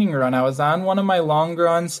training run. I was on one of my long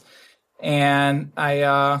runs, and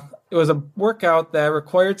it was a workout that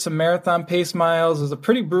required some marathon pace miles. It was a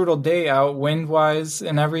pretty brutal day out, wind wise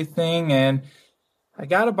and everything, and I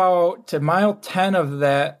got about to mile 10 of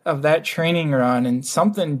that training run, and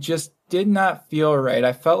something just did not feel right.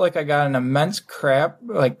 I felt like I got an immense cramp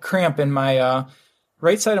in my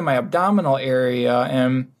right side of my abdominal area,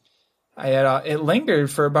 and I had it lingered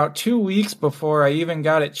for about 2 weeks before I even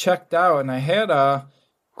got it checked out, and I had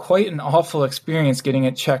quite an awful experience getting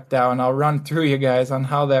it checked out, and I'll run through you guys on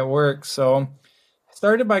how that works. So I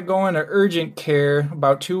started by going to urgent care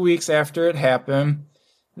about 2 weeks after it happened.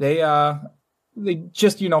 They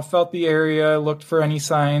just, felt the area, looked for any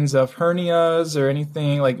signs of hernias or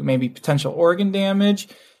anything like maybe potential organ damage.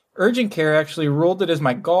 Urgent care actually ruled it as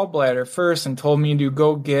my gallbladder first and told me to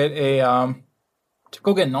go get an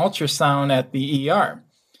ultrasound at the ER.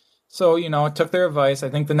 So, I took their advice. I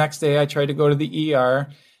think the next day I tried to go to the ER.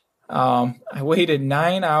 I waited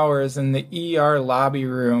 9 hours in the ER lobby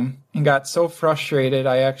room and got so frustrated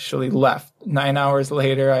I actually left. 9 hours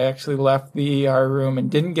later, I actually left the ER room and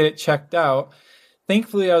didn't get it checked out.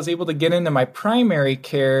 Thankfully, I was able to get into my primary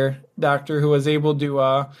care doctor, who was able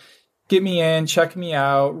to get me in, check me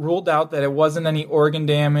out, ruled out that it wasn't any organ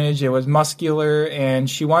damage, it was muscular, and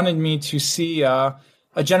she wanted me to see a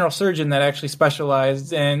general surgeon that actually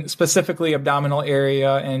specialized in specifically abdominal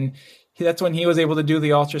area, and that's when he was able to do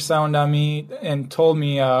the ultrasound on me and told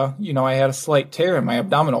me, I had a slight tear in my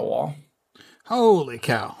abdominal wall. Holy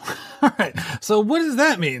cow. All right. So what does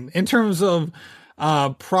that mean in terms of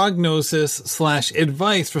prognosis /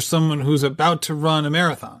 advice for someone who's about to run a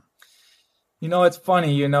marathon? It's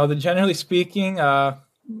funny, generally speaking,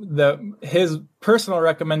 his personal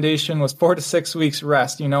recommendation was 4 to 6 weeks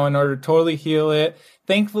rest, in order to totally heal it.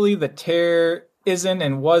 Thankfully, the tear isn't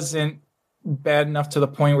and wasn't bad enough to the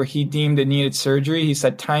point where he deemed it needed surgery. He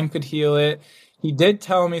said time could heal it. He did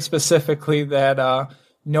tell me specifically that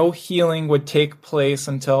no healing would take place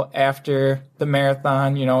until after the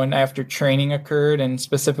marathon, and after training occurred, and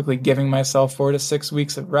specifically giving myself 4 to 6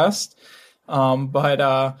 weeks of rest.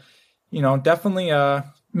 But definitely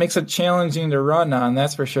makes it challenging to run on,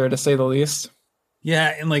 that's for sure, to say the least.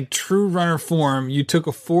 Yeah, in like true runner form, you took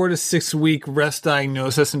a 4 to 6 week rest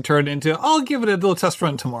diagnosis and turned it into, I'll give it a little test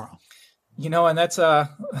run tomorrow. And that's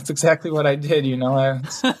exactly what I did. I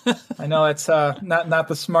know it's not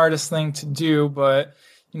the smartest thing to do, but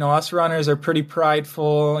us runners are pretty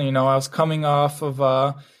prideful. I was coming off of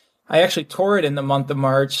I actually tore it in the month of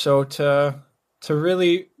March, so to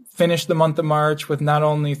really finish the month of March with not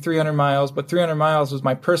only 300 miles, but 300 miles was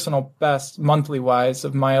my personal best monthly wise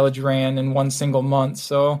of mileage ran in one single month.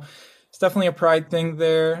 So it's definitely a pride thing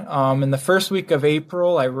there. In the first week of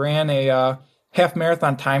April, I ran a half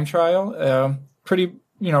marathon time trial, pretty,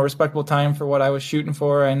 respectable time for what I was shooting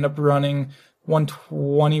for. I ended up running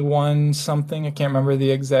 121 something. I can't remember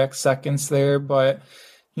the exact seconds there, but,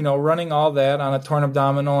 running all that on a torn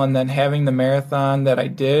abdominal and then having the marathon that I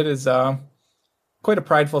did is, quite a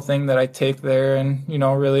prideful thing that I take there, and,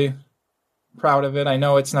 really proud of it. I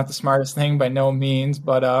know it's not the smartest thing by no means,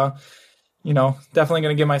 but, definitely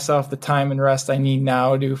going to give myself the time and rest I need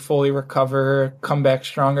now to fully recover, come back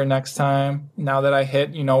stronger next time. Now that I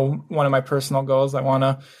hit, one of my personal goals, I want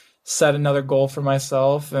to set another goal for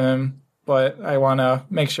myself, but I want to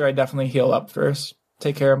make sure I definitely heal up first,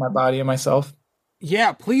 take care of my body and myself.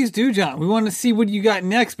 Yeah, please do, John. We want to see what you got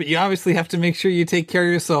next, but you obviously have to make sure you take care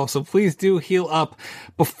of yourself. So please do heal up.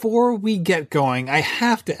 Before we get going, I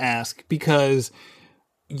have to ask, because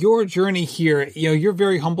your journey here, you're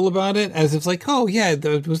very humble about it, as it's like, oh yeah,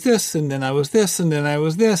 there was this, and then I was this, and then I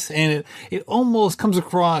was this. And it almost comes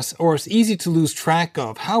across, or it's easy to lose track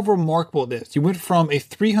of how remarkable it is. You went from a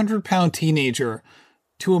 300-pound teenager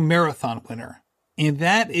to a marathon winner. And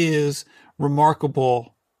that is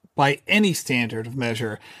remarkable by any standard of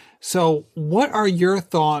measure. So what are your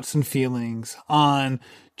thoughts and feelings on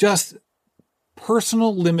just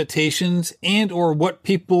personal limitations and or what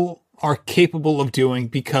people are capable of doing?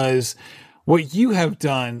 Because what you have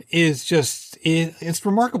done is just, it's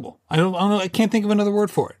remarkable. I don't know. I can't think of another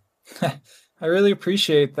word for it. I really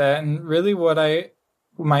appreciate that. And really what I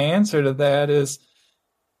my answer to that is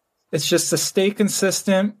it's just to stay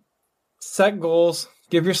consistent, set goals,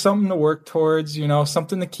 give you something to work towards,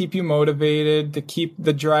 something to keep you motivated, to keep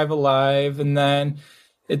the drive alive. And then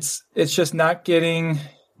it's just not getting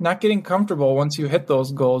comfortable once you hit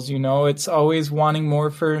those goals. It's always wanting more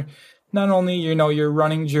for not only, your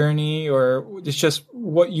running journey, or it's just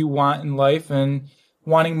what you want in life, and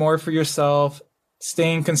wanting more for yourself,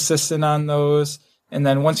 staying consistent on those. And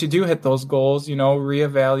then once you do hit those goals,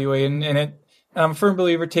 reevaluating. And I'm a firm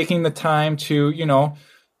believer taking the time to,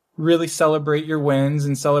 really celebrate your wins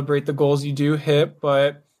and celebrate the goals you do hit.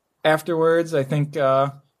 But afterwards, I think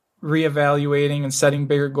reevaluating and setting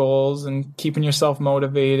bigger goals and keeping yourself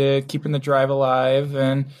motivated, keeping the drive alive,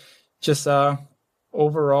 and just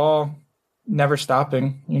overall never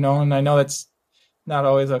stopping, and I know that's not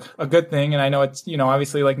always a good thing. And I know it's,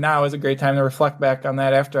 obviously like now is a great time to reflect back on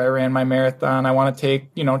that after I ran my marathon. I want to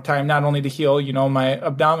take, time not only to heal, my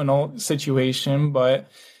abdominal situation, but,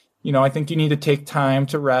 I think you need to take time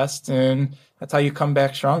to rest, and that's how you come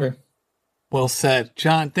back stronger. Well said.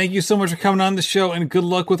 John, thank you so much for coming on the show, and good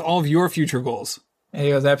luck with all of your future goals.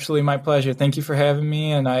 Hey, it was absolutely my pleasure. Thank you for having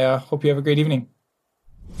me, and I hope you have a great evening.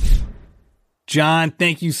 John,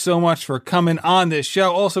 thank you so much for coming on this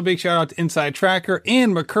show. Also, big shout out to Inside Tracker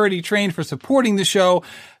and McCurdy Train for supporting the show.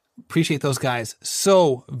 Appreciate those guys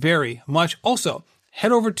so very much. Also,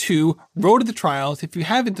 head over to Road to the Trials if you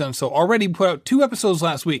haven't done so already. We put out 2 episodes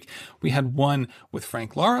last week. We had one with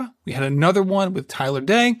Frank Lara. We had another one with Tyler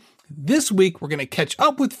Day. This week, we're going to catch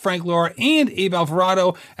up with Frank Lara and Abe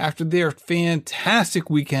Alvarado after their fantastic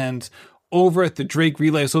weekends over at the Drake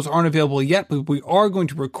Relays. Those aren't available yet, but we are going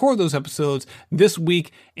to record those episodes this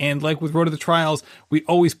week. And like with Road to the Trials, we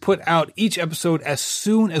always put out each episode as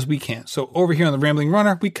soon as we can. So over here on the Rambling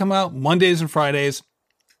Runner, we come out Mondays and Fridays.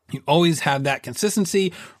 You always have that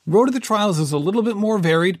consistency. Road to the Trials is a little bit more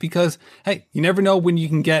varied because, hey, you never know when you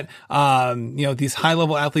can get, these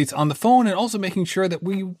high-level athletes on the phone, and also making sure that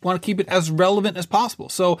we want to keep it as relevant as possible.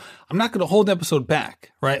 So I'm not going to hold the episode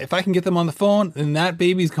back, right? If I can get them on the phone, then that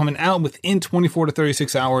baby's coming out within 24 to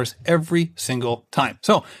 36 hours every single time.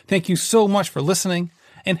 So thank you so much for listening,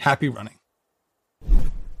 and happy running.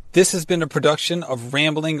 This has been a production of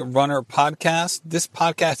Rambling Runner Podcast. This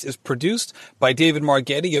podcast is produced by David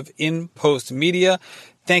Margetti of In Post Media.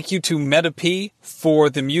 Thank you to Meta P for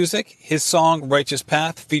the music. His song Righteous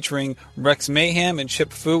Path featuring Rex Mayhem and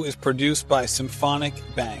Chip Fu is produced by Symphonic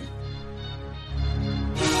Bang.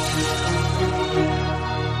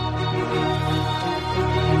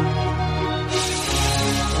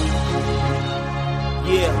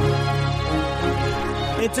 Yeah.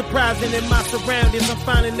 Enterprising in my surroundings, I'm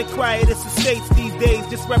finding the quietest estates these days.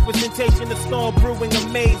 This representation of storm brewing,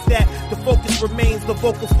 amazed that the focus remains the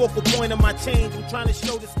focal point of my change. I'm trying to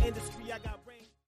show this industry I got